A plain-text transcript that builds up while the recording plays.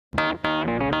Hello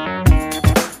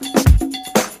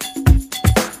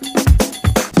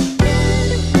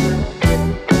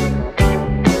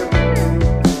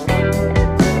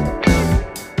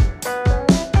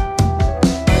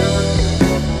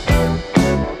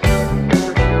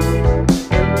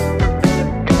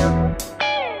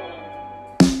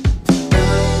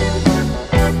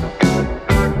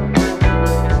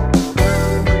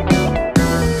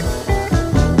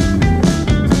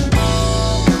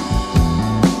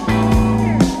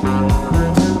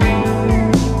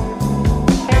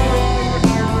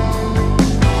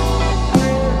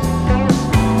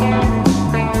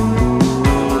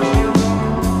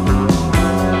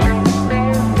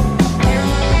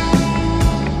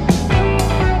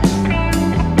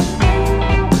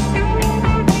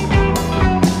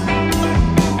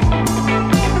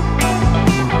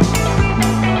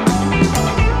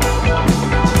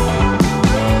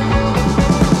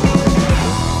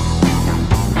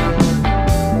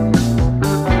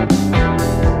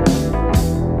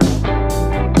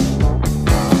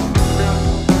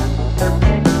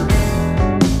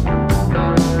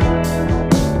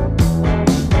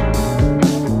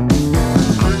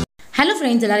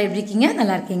friends, எல்லாரும் எப்படி இருக்கீங்க?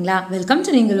 நல்லா இருக்கீங்களா? வெல்கம்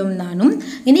டு நீங்களும் நானும்.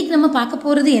 இன்றைக்கி நம்ம பார்க்க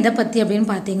போகிறது எதை பற்றி அப்படின்னு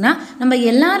பார்த்தீங்கன்னா, நம்ம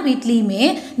எல்லார் வீட்லேயுமே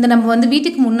நம்ம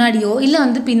வீட்டுக்கு முன்னாடியோ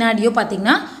இல்லை பின்னாடியோ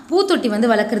பார்த்தீங்கன்னா பூத்தொட்டி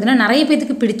வளர்க்குறதுனா நிறைய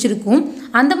பேத்துக்கு பிடிச்சிருக்கும்.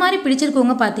 அந்த மாதிரி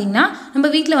பிடிச்சிருக்கவங்க பார்த்தீங்கன்னா நம்ம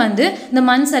வீட்டில் இந்த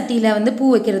மண் சட்டியில் பூ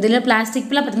வைக்கிறது, இல்லை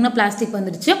பிளாஸ்டிக்லாம் பார்த்தீங்கன்னா பிளாஸ்டிக்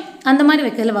வந்துடுச்சு, அந்த மாதிரி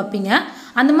வைக்கிறதுல வைப்பீங்க.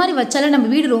 அந்த மாதிரி வச்சாலே நம்ம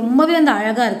வீடு ரொம்பவே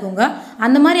அழகாக இருக்குங்க.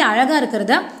 அந்த மாதிரி அழகாக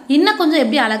இருக்கிறத இன்னும் கொஞ்சம்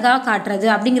எப்படி அழகாக காட்டுறது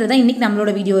அப்படிங்கிறத இன்றைக்கி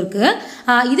நம்மளோட வீடியோ இருக்குது.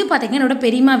 இது பார்த்திங்கன்னா என்னோட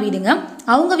பெரியம்மா வீடுங்க.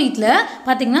 அவங்க வீட்டில்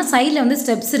பார்த்திங்கன்னா சைடில்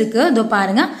ஸ்டெப்ஸ் இருக்குது. இதோ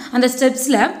பாருங்கள், அந்த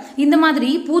ஸ்டெப்ஸில் இந்த மாதிரி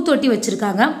பூத்தொட்டி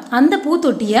வச்சுருக்காங்க. அந்த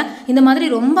பூத்தொட்டியை இந்த மாதிரி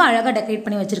ரொம்ப அழகாக டெக்கரேட்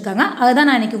பண்ணி வச்சுருக்காங்க. அதுதான்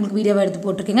நான் இன்றைக்கி உங்களுக்கு வீடியோவை எடுத்து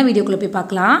போட்டிருக்கேங்க. வீடியோக்குள்ளே போய்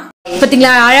பார்க்கலாம்.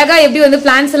 பார்த்தீங்களா அழகா எப்படி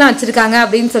பிளான்ஸ் எல்லாம் வச்சிருக்காங்க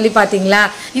அப்படின்னு சொல்லி பார்த்தீங்களா.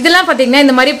 இதெல்லாம் பார்த்தீங்கன்னா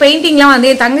இந்த மாதிரி பெயிண்டிங்லாம்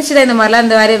என் தங்கச்சிட இந்த மாதிரிலாம்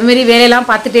இந்த மாதிரி வேலையெல்லாம்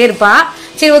பார்த்துட்டே இருப்பா.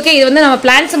 சரி, ஓகே, இது நம்ம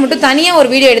பிளான்ஸை மட்டும் தனியாக ஒரு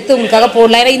வீடியோ எடுத்து உங்களுக்காக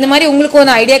போடலாம். ஏன்னா இந்த மாதிரி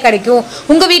உங்களுக்கு ஐடியா கிடைக்கும்.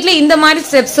 உங்கள் வீட்டில் இந்த மாதிரி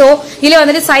ஸ்டெப்ஸோ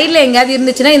இல்லை சைடில் எங்கேயாவது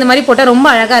இருந்துச்சுன்னா இந்த மாதிரி போட்டால் ரொம்ப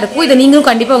அழகாக இருக்கும். இதை நீங்களும்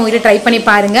கண்டிப்பாக உங்கள் வீட்டில் ட்ரை பண்ணி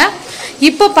பாருங்க.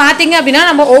 இப்போ பார்த்தீங்க அப்படின்னா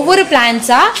நம்ம ஒவ்வொரு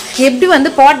பிளான்ஸாக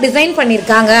எப்படி பாட் டிசைன்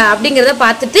பண்ணியிருக்காங்க அப்படிங்கிறத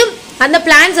பார்த்துட்டு அந்த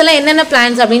பிளான்ஸ் எல்லாம் என்னென்ன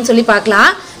பிளான்ஸ் அப்படின்னு சொல்லி பார்க்கலாம்.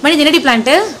 மணி என்னடி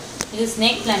பிளான்ட்டு? இது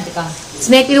ஸ்னேக் பிளான்ட்டுக்கா.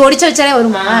 ஸ்னேக் இது ஒடிச்சு வச்சாலே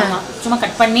வருமா? சும்மா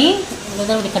கட் பண்ணி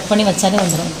வச்சாலே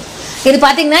வந்துடும். இது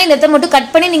பார்த்தீங்கன்னா இந்த இடத்த மட்டும்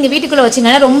கட் பண்ணி நீங்கள் வீட்டுக்குள்ளே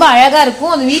வச்சிங்கன்னா ரொம்ப அழகாக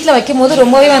இருக்கும். அது வீட்டில் வைக்கும் போது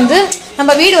ரொம்பவே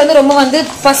நம்ம வீடு ரொம்ப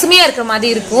பசுமையாக இருக்கிற மாதிரி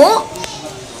இருக்கும்.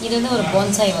 இது ஒரு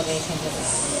போன்சாய் வகை.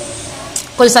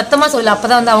 கொஞ்சம் சத்தமாக சொல்லு,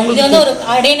 அப்பதான் அவங்களுக்கு இது ஒரு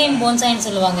அடேனியம் போன்சாய்னு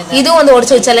சொல்லுவாங்க. இதுவும்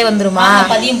ஒடிச்சு வச்சாலே வந்துருமா?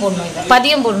 பதியம் போடணும்.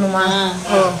 பதியம் போடணுமா?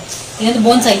 ஓ, இது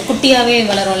போன்சாய் குட்டியாவே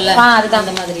வளரும்ல, அதுதான்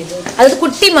அந்த மாதிரி. அது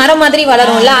குட்டி மரம் மாதிரி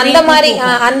வளரும்ல,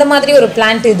 அந்த மாதிரி ஒரு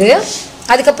பிளான்ட் இது.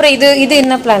 அதுக்கப்புறம் இது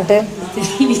என்ன பிளான்ட்?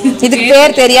 இதுக்கு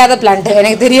பேர் தெரியாத பிளான்ட்,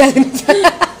 எனக்கு தெரியாது.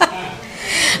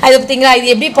 அது பார்த்தீங்களா, இது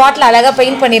எப்படி பாட்டில் அழகாக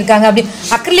பெயிண்ட் பண்ணியிருக்காங்க. அப்படி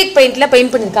அக்ரிலிக் பெயிண்ட்ல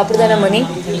பெயிண்ட் பண்ணியிருக்கா. அப்படிதானே மணி?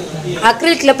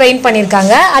 அக்ரிலிக்ல பெயிண்ட்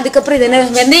பண்ணியிருக்காங்க. அதுக்கப்புறம் இது என்ன?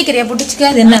 வெந்தயக்கரியா புடிச்சுக்க.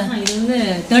 அது என்ன? இது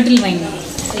டர்ட்டில் வைன்.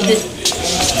 இது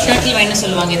டர்ட்டில் வைன்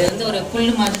சொல்லுவாங்க. இது ஒரு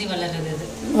புல்லு மாதிரி வளருது.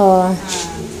 ஓ,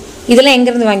 இதெல்லாம் எங்க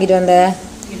இருந்து வாங்கிட்டு வந்த?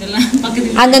 இதெல்லாம்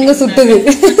பக்கத்து அங்கங்க சுட்டுது.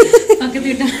 பக்கத்து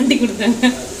வீட்டு ஆண்டி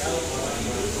கொடுத்தாங்க.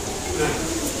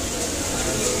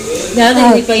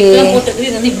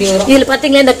 இதுல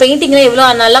பாத்தீங்களா இந்த பெயிண்டிங்லாம்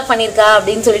எவ்வளவு நல்லா பண்ணிருக்கா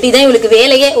அப்படின்னு சொல்லிட்டு இதான் இவளுக்கு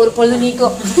வேலையே, ஒரு பொழுது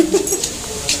நீக்கும்.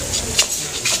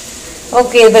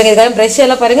 ஓகே, பாருங்க பிரஷ்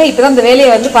எல்லாம் பாருங்க. இப்பதான் இந்த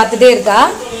வேலையை பார்த்துட்டே இருக்கா.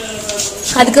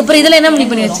 அதுக்கப்புறம் இதுல என்ன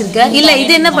பண்ணி வச்சிருக்க? இல்ல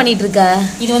இது என்ன பண்ணிட்டு இருக்க?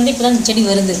 இது இப்பதான் செடி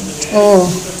வருது. ஓ,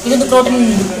 இது குரோட்டன்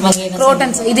வகை.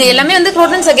 குரோட்டன்ஸ் இது எல்லாமே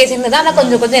குரோட்டன்ஸ் வகை சேர்ந்தது. ஆனா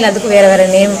கொஞ்சம் கொஞ்சம் எல்லாத்துக்கும் வேற வேற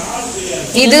நேம்.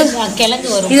 இது கிழங்கு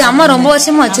வரும். இது அம்மா ரொம்ப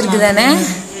வருஷமா வச்சிருக்கு தானே?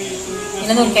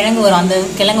 இதுல ஒரு கிழங்கு வரும். அந்த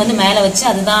கிழங்கு மேல வச்சு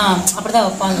அதுதான் அப்படிதான்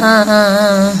வைப்பாங்க.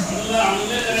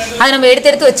 அது நம்ம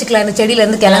எடுத்து வச்சுக்கலாம். இந்த செடியில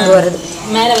இருந்து கிழங்கு வருது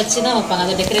மேல வச்சுதான் வைப்பாங்க,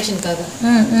 அது டெக்கரேஷனுக்காக.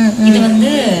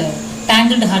 இது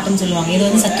டேங்கிள்டு ஹார்ட்னு சொல்லுவாங்க.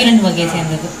 இது சக்யூலண்ட் வகையை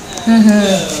சேர்ந்தது.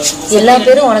 எல்லா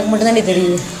பேரும் உனக்கு மட்டும் தான்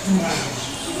தெரியுது.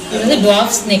 இது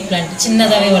டுவார்ஃப் ஸ்னேக் பிளான்ட்,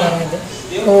 சின்னதாவே வளரும். இது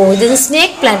ஓ, இது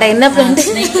ஸ்னேக் பிளான்ட். என்ன பிளான்ட்?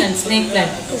 ஸ்னேக்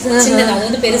பிளான்ட் சின்னது,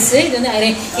 அது பெருசு.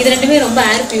 இது ரெண்டுமே ரொம்ப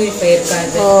ஏர் பியூரிஃபை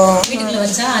இருக்காது. வீட்டுக்குள்ள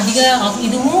வச்சா அதிக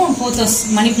இதுவும் போத்தோஸ்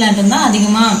மணி பிளான்ட் தான்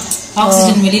அதிகமா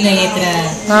ஆக்சிஜன் வெளியில ஏத்துற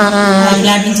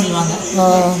பிளான்ட்னு சொல்லுவாங்க.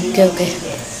 Okay okay.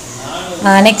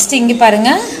 நெக்ஸ்ட் இங்க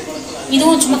பாருங்க,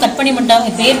 இதுவும் சும்மா கட் பண்ணி மட்டும்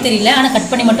பேர் தெரியல, ஆனா கட்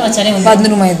பண்ணி மட்டும் வச்சாலே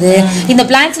வந்துருமா இது? இந்த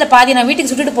பிளான்ட்ஸ்ல பாதி நான்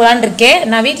வீட்டுக்கு சுட்டுட்டு போலான்னு இருக்கேன்.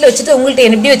 நான் வீட்டுல வச்சுட்டு உங்கள்கிட்ட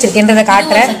எப்படி வச்சிருக்கேன்றதை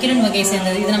காட்டுறேன். சக்கிரன் வகை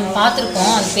சேர்ந்தது. இது நம்ம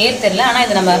பார்த்திருக்கோம், அது பேர் தெரியல, ஆனா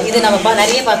இது நம்ம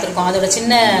நிறைய பார்த்திருக்கோம். அதோட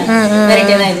சின்ன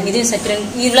வெரைட்டி தான் இது. இது சக்கிரன்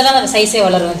இவ்வளவுதான் அந்த சைஸே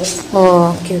வளரும். அது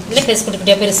ஓகே. இதுல பெருசு குட்டி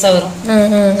குட்டியா பெருசா வரும்.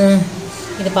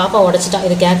 இது பாப்பா உடைச்சிட்டா.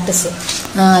 இது கேக்டஸ்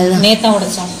நேத்தா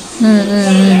உடைச்சோம்.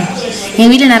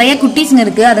 என் வீட்டுல நிறைய குட்டீஸ்ங்க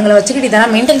இருக்கு. அதுங்களை வச்சுக்கிட்டு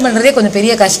இதெல்லாம் மெயின்டைன் பண்றதே கொஞ்சம்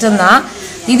பெரிய கஷ்டம் தான்.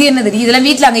 இது என்னது? இதெல்லாம்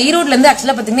வீட்டுல அங்க ஈரோட்ல இருந்து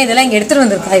ஆக்சுவலா பாத்தீங்கன்னா இதெல்லாம் இங்க எடுத்துட்டு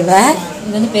வந்திருக்கா இவ.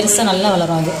 இது வந்து பெருசா நல்லா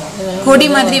வளரும். அது கொடி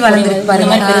மாதிரி வளர்ந்துருக்கு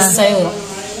பாருங்க. பெருசாவே வரும்.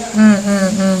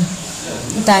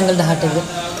 Tangled heart.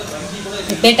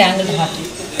 இது பேர் டேங்கிள்டு ஹார்ட்.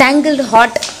 Tangled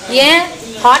heart. ஏன்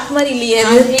ஹார்ட் மாதிரி இல்லையே?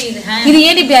 இது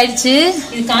ஏன் இப்படி ஆயிடுச்சு?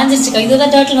 இது காஞ்சிருச்சு.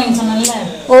 இதுதான் டர்ட்டில் வாங்கி சொன்னல.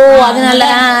 ஓ அதனால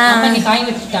இங்க காய்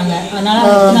வெட்டிட்டாங்க, அதனால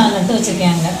நான் நட்டு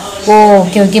வச்சிருக்கேங்க. ஓ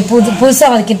ஓகே ஓகே. புதுசா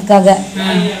வைக்கிறதுக்காக.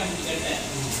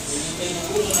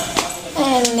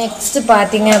 நெக்ஸ்ட்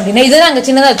பாத்தீங்க அப்படின்னா இதுதான் அங்க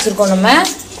சின்னதா வச்சிருக்கோம் நம்ம.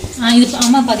 இது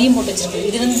அம்மா பதியம் போட்டு வச்சிருக்கு.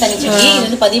 இது வந்து தனி செடி, இது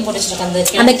வந்து பதியம் போட்டு வச்சிருக்காங்க.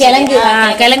 அந்த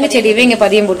கிழங்கு செடியவே இங்க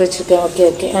பதியம் போட்டு வச்சிருக்கேன். Okay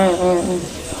okay.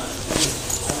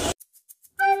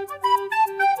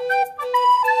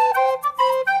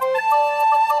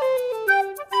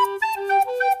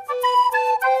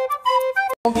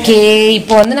 ஓகே,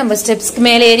 இப்போ வந்து நம்ம ஸ்டெப்ஸ்க்கு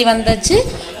மேலே ஏறி வந்தாச்சு.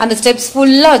 அந்த ஸ்டெப்ஸ்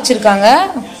ஃபுல்லா வச்சிருக்காங்க.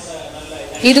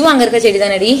 இதுவும் அங்க இருக்க செடி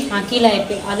தானடி? கீழே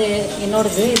அது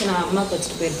என்னோடது. இது நான் அம்மாவுக்கு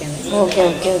வச்சுட்டு போயிருக்கேன். Okay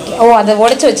okay okay. ஓ அதை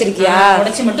உடைச்சு வச்சிருக்கியா?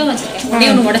 உடைச்சு மட்டும்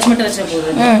வச்சிருக்கேன். உடைச்சு மட்டும் வச்ச போது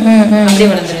அப்படியே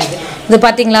வளர்ந்துருது. இது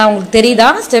பாத்தீங்களா, உங்களுக்கு தெரியுதா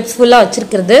ஸ்டெப்ஸ் ஃபுல்லா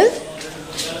வச்சிருக்கிறது?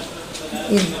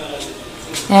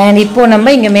 அண்ட் இப்போ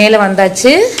நம்ம இங்க மேல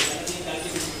வந்தாச்சு.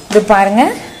 இது பாருங்க,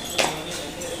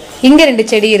 இங்க 2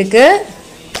 செடி இருக்கு.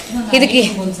 இதுக்கு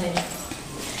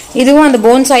இதுவும் அந்த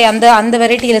போன்சாய் அந்த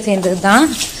வெரைட்டியில சேர்ந்தது தான்.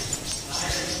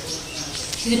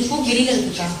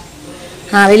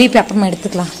 வெளியே போய் அப்புறமா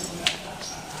எடுத்துக்கலாம்.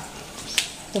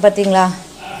 இது பார்த்தீங்களா,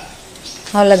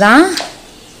 அவ்வளோதான்.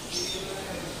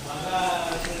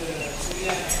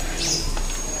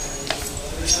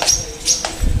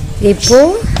 இப்போ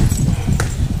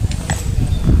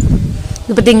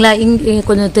இது பார்த்தீங்களா, இங்கே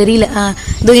கொஞ்சம் தெரியல.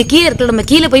 இது கீழே இருக்கு. நம்ம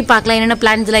கீழே போய் பார்க்கலாம் என்னென்ன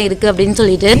பிளான்ஸ் எல்லாம் இருக்கு அப்படின்னு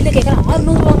சொல்லிட்டு.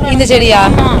 இந்த செடியா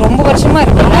ரொம்ப வருஷமா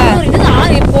இருக்குல்ல.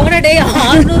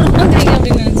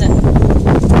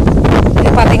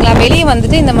 இது பாத்தீங்களா, வெளியே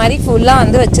வந்துட்டு இந்த மாதிரி ஃபுல்லா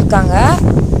வந்து வச்சிருக்காங்க.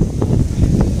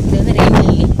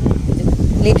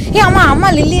 ஆமா அம்மா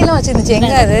லில்லி எல்லாம் வச்சிருந்துச்சு.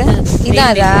 எங்க அது?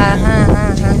 இதான் அதா?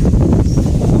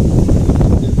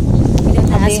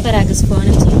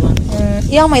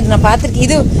 ஆமா இது நான் பாத்திருக்கேன்.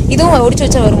 இதுவும் ஒடிச்சு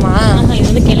வச்சா வருமா? இது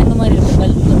வந்து கிழங்கு மாதிரி இருக்கும்.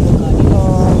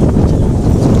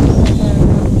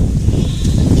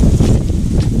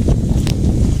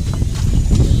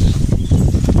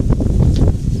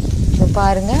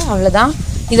 பாருங்க, அவ்வளவுதான்.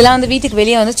 இதெல்லாம் வந்து வீட்டுக்கு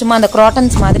வெளியே வந்து சும்மா அந்த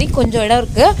கிராட்டன்ஸ் மாதிரி கொஞ்சம் இடம்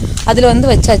இருக்கு, அதுல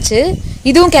வந்து வச்சாச்சு.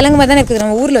 இதுவும் கிழங்கு மாதிரி தானே இருக்குது.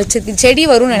 நம்ம ஊர்ல வச்சிருக்கு. செடி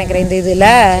வரும்னு நினைக்கிறேன் இந்த இதுல.